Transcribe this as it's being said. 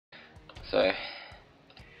So,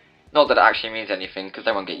 not that it actually means anything, because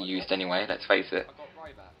they won't get used anyway, let's face it.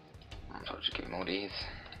 I'll just give them all these.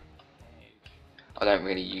 I don't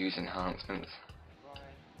really use enhancements.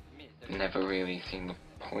 Never really seen the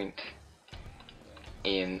point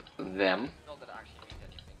in them.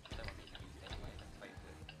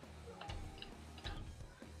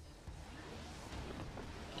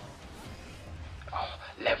 Oh,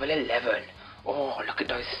 level 11. Oh, look at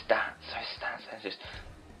those stats. Those stats are just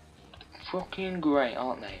fucking great,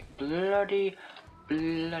 aren't they? Bloody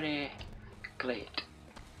great.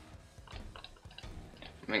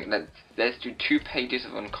 I mean, let's do 2 pages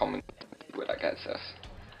of uncommon. What that gets us.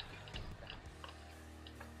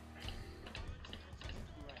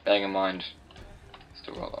 Bearing in mind,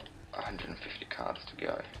 still got 150 cards to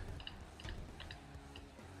go.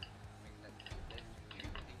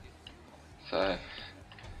 So,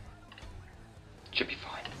 should be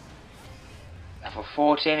fine. Level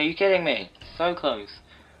 14, are you kidding me? So close.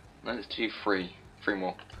 Let's do 3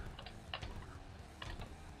 more.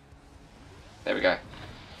 There we go.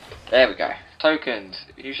 There we go. Tokens.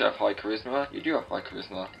 You should have high charisma. You do have high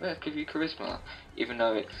charisma. Let's give you charisma. Even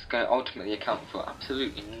though it's going to ultimately account for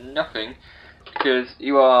absolutely nothing. Because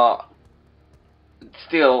you are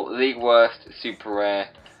still the worst super rare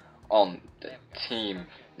on the team.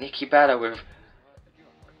 Nikki Bella with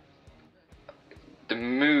the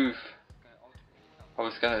move. I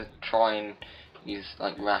was going to try and use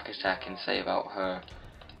like rack attack and say about her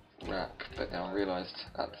rack. But then I realised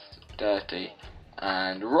that's dirty.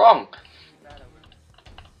 And wrong!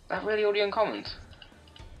 That really all the uncommons?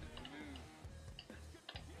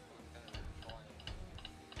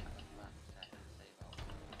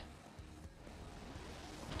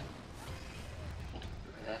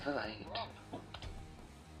 Level 8.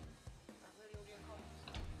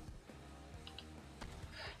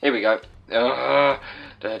 Here we go.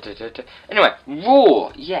 Anyway,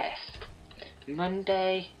 Raw, yes.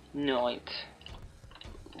 Monday night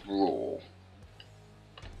Raw.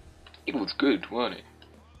 It was good, wasn't it?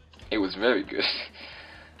 It was very good.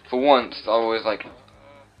 For once, I was like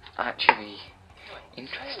actually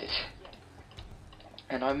interested,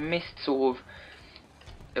 and I missed sort of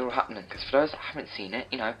it all happening. Because for those that haven't seen it,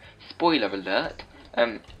 you know, spoiler alert.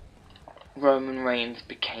 Roman Reigns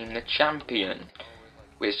became the champion,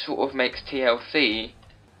 which sort of makes TLC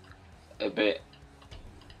a bit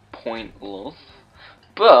pointless.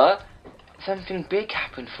 But something big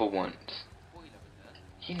happened for once.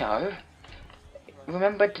 You know,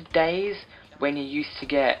 remember the days when you used to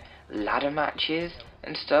get ladder matches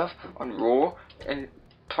and stuff on Raw, and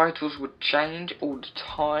titles would change all the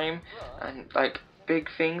time, and like big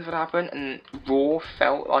things would happen, and Raw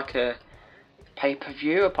felt like a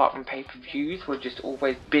pay-per-view, apart from pay-per-views were just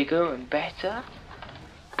always bigger and better.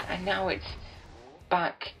 And now it's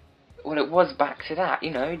back, well, it was back to that,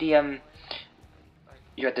 you know, the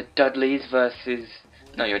you had the Dudleys versus,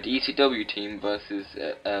 no, you had the ECW team versus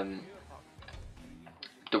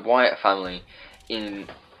the Wyatt family in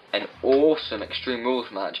an awesome Extreme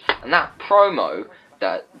Rules match, and that promo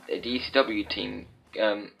that the ECW team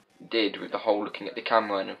did with the whole looking at the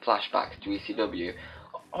camera and flashbacks to ECW,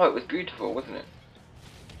 oh, it was beautiful, wasn't it?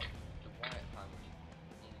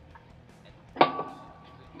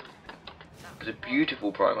 It was a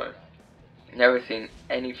beautiful promo. Never seen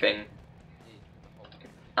anything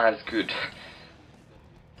as good.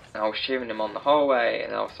 And I was cheering them on the whole way,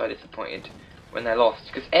 and I was so disappointed when they lost,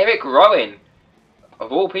 because Eric Rowan,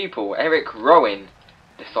 of all people, Eric Rowan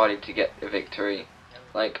decided to get the victory.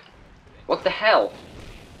 Like, what the hell?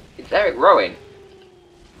 It's Eric Rowan.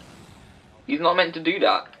 He's not meant to do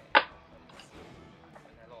that.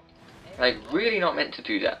 Like, really not meant to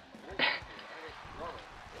do that.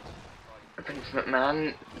 Vince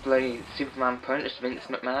McMahon, bloody Superman punched Vince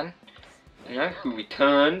McMahon, you know, who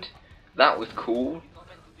returned. That was cool.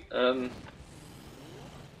 I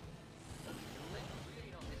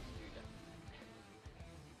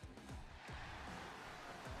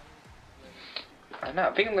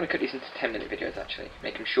think I'm going to cut these into 10-minute videos actually.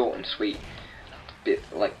 Make them short and sweet. A bit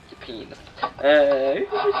like your penis.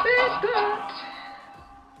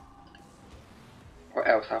 What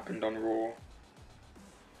else happened on Raw?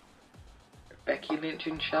 Becky Lynch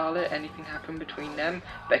and Charlotte, anything happened between them?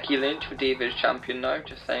 Becky Lynch for Divas Champion though,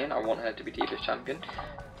 just saying, I want her to be Divas Champion.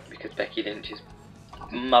 Because Becky Lynch is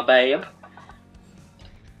my babe.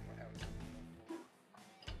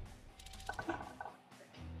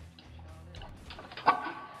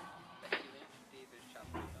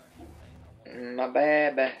 My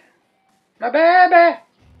baby. My baby!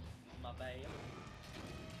 My baby.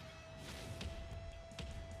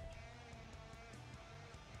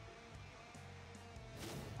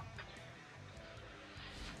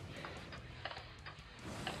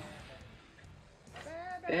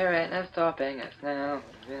 There ain't no stopping us now.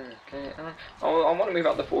 I want to move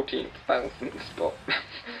out the 14th thousandth spot.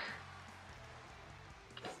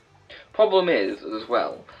 Problem is, as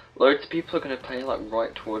well, loads of people are going to play like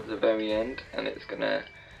right towards the very end, and it's going to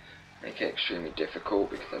make it extremely difficult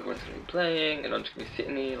because everyone's going to be playing, and I'm just going to be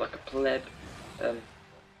sitting here like a pleb.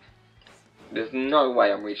 There's no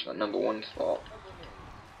way I'm reaching that number 1 spot.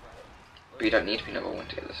 But you don't need to be number 1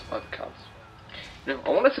 to get the survivor cards. No, I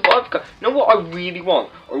want a survivor card. You know what I really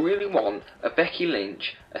want? I really want a Becky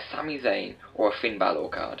Lynch, a Sami Zayn, or a Finn Balor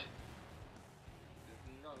card.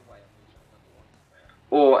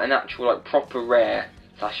 Or an actual like proper rare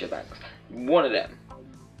Sasha Banks. One of them.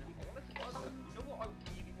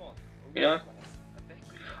 You know?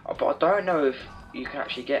 But I don't know if you can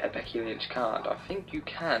actually get a Becky Lynch card. I think you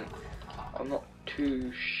can. I'm not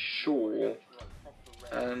too sure.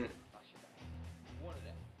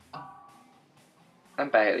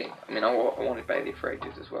 And Bailey. I mean, I wanted Bailey for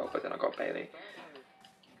ages as well, but then I got Bailey.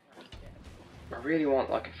 I really want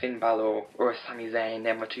like a Finn Balor or a Sami Zayn.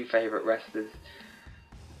 They're my 2 favourite wrestlers.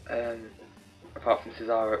 Apart from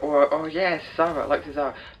Cesaro. Oh yeah, Cesaro. I like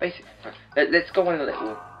Cesaro. Basically, let's go on a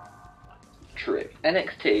little trip.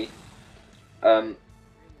 NXT.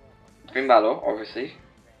 Finn Balor, obviously.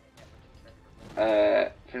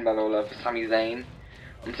 Finn Balor love Sami Zayn.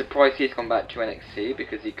 I'm surprised he's gone back to NXT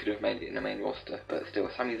because he could have made it in the main roster, but still,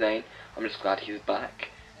 Sami Zayn, I'm just glad he's back.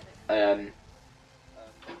 Who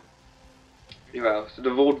else?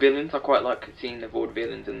 The Vaudevillains, I quite like seeing the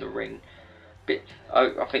Vaudevillains in the ring. But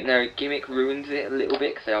I think their gimmick ruins it a little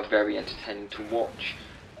bit because they are very entertaining to watch.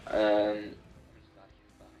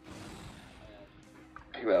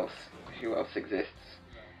 Who else? Who else exists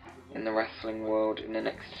in the wrestling world in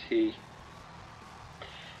NXT?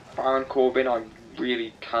 Baron Corbin, I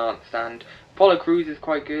really can't stand. Apollo Crews is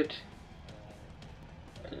quite good.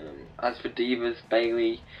 As for Divas,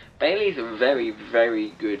 Bailey. Bailey's a very,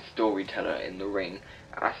 very good storyteller in the ring.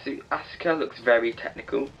 Asuka looks very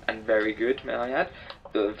technical and very good, may I add.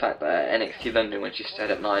 The fact that NXT London, when she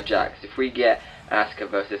set up Nia Jax, if we get Asuka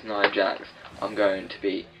versus Nia Jax, I'm going to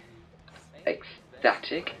be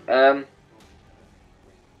ecstatic.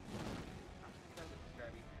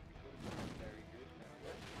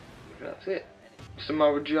 That's it.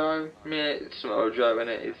 Samoa Joe. I mean, it's Samoa Joe, and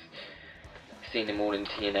it is. Seen him all in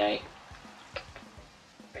TNA.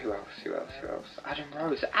 Who else? Who else? Who else? Adam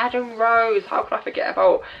Rose. Adam Rose. How could I forget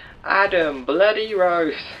about Adam Bloody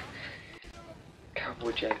Rose?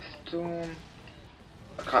 Cowboy James Storm.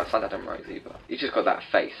 I can't stand Adam Rose either. He's just got that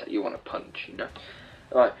face that you want to punch, you know.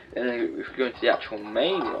 Right, and then if we go into the actual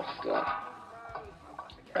main roster,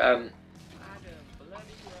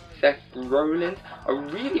 Seth Rollins. I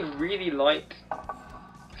really, really liked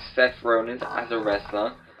Seth Rollins as a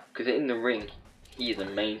wrestler because in the ring he is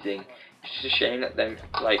amazing. It's just a shame that they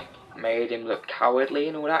like made him look cowardly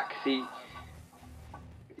and all that because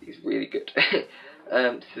he's really good.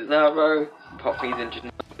 Cesaro, apart from he's injured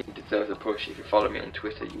now, he deserves a push. If you follow me on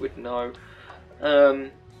Twitter, you would know.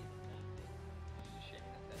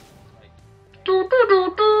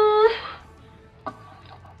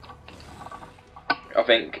 I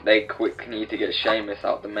think they quickly need to get Sheamus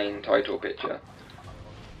out the main title picture.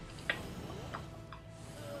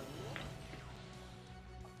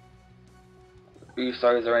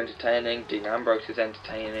 Usos are entertaining, Dean Ambrose is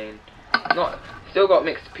entertaining. Still got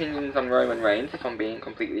mixed opinions on Roman Reigns, if I'm being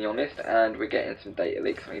completely honest, and we're getting some data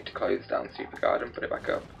leaks. I need to close down Supercard and put it back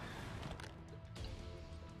up.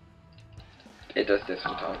 It does this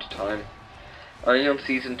from time to time. Only on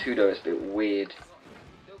Season 2 though, it's a bit weird.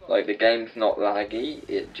 Like, the game's not laggy,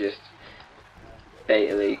 it just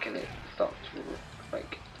data leak and it starts to,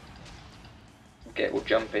 like, get all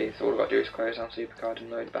jumpy, so all I've got to do is close down Supercard and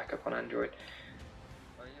load it back up on Android.